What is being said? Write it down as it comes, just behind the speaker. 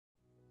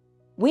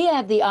We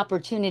have the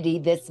opportunity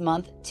this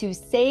month to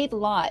save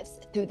lives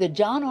through the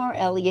John R.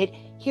 Elliott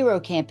Hero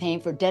Campaign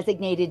for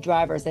designated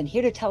drivers. And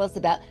here to tell us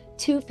about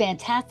two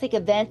fantastic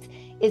events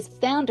is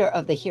founder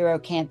of the Hero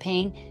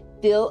Campaign,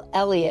 Bill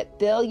Elliott.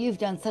 Bill, you've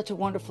done such a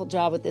wonderful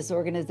job with this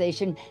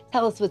organization.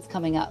 Tell us what's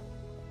coming up.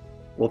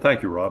 Well,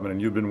 thank you, Robin,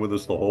 and you've been with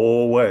us the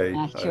whole way.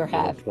 I sure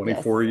have.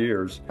 24 Yes.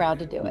 years. Proud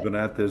to do We've it. been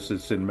at this.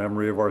 It's in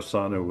memory of our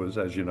son, who was,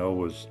 as you know,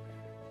 was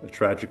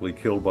tragically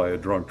killed by a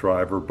drunk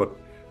driver. But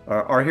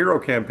our Hero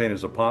Campaign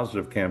is a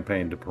positive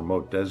campaign to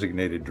promote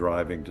designated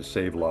driving to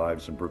save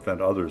lives and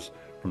prevent others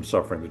from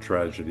suffering the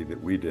tragedy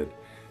that we did.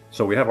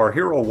 So we have our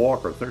Hero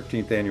Walk, our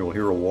 13th annual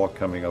Hero Walk,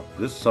 coming up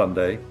this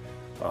Sunday.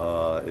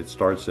 It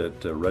starts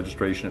at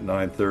registration at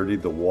 9:30.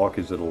 The walk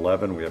is at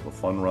 11. We have a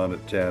fun run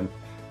at 10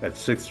 at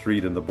 6th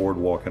Street in the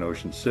Boardwalk in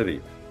Ocean City.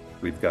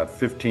 We've got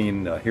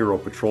 15 Hero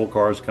Patrol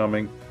cars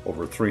coming,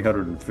 over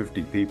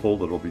 350 people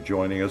that will be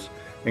joining us,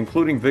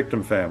 including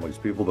victim families,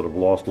 people that have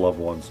lost loved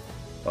ones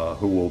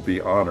who will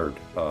be honored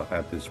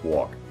at this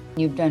walk.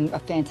 You've done a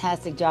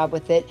fantastic job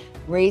with it,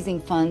 raising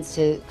funds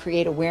to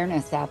create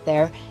awareness out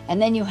there. And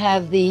then you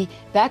have the,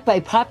 backed by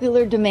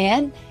popular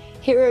demand,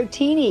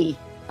 HEROtini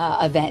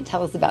event.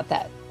 Tell us about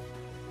that.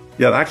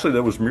 Yeah, actually,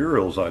 that was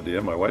Muriel's idea,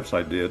 my wife's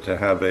idea, to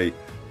have a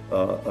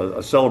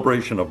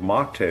celebration of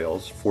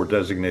mocktails for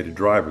designated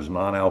drivers,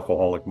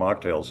 non-alcoholic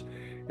mocktails.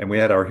 And we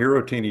had our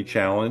HEROtini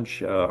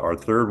Challenge, our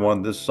third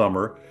one this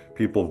summer.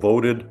 People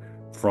voted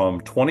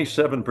from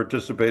 27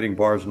 participating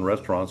bars and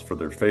restaurants for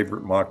their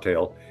favorite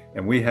mocktail.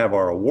 And we have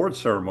our award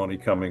ceremony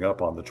coming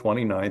up on the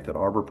 29th at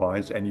Harbor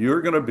Pines, and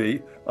you're going to be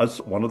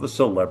one of the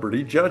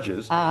celebrity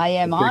judges. I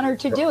am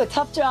honored to do a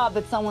tough job,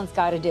 but someone's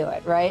got to do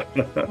it, right?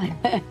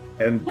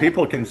 And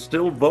people can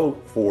still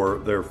vote for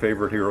their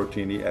favorite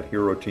HEROtini at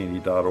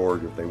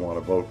HEROtini.org if they want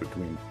to vote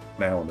between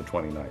now and the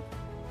 29th.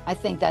 I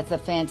think that's a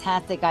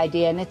fantastic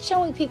idea, and it's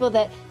showing people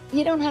that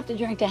you don't have to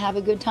drink to have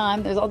a good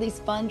time. There's all these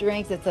fun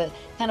drinks. It's a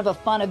kind of a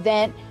fun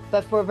event,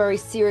 but for a very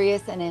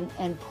serious and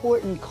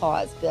important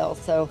cause, Bill.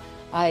 So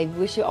I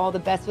wish you all the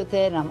best with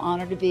it, and I'm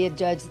honored to be a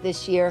judge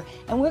this year.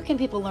 And where can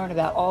people learn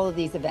about all of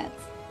these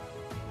events?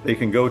 They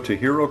can go to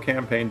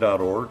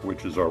HeroCampaign.org,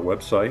 which is our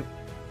website.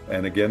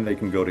 And again, they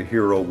can go to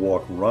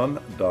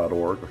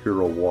HeroWalkRun.org,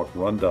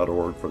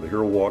 HeroWalkRun.org for the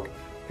Hero Walk,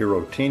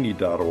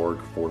 HEROtini.org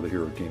for the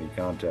HEROtini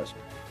contest.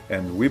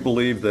 And we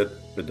believe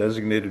that the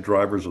designated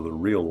drivers are the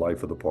real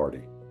life of the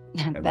party.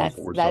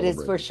 That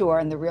is for sure,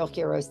 and the real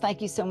heroes. Thank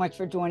you so much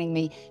for joining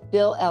me,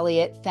 Bill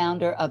Elliott,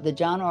 founder of the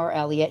John R.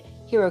 Elliott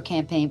Hero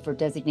Campaign for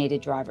designated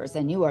drivers.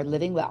 And you are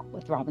living well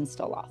with Robin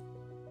Stoloff.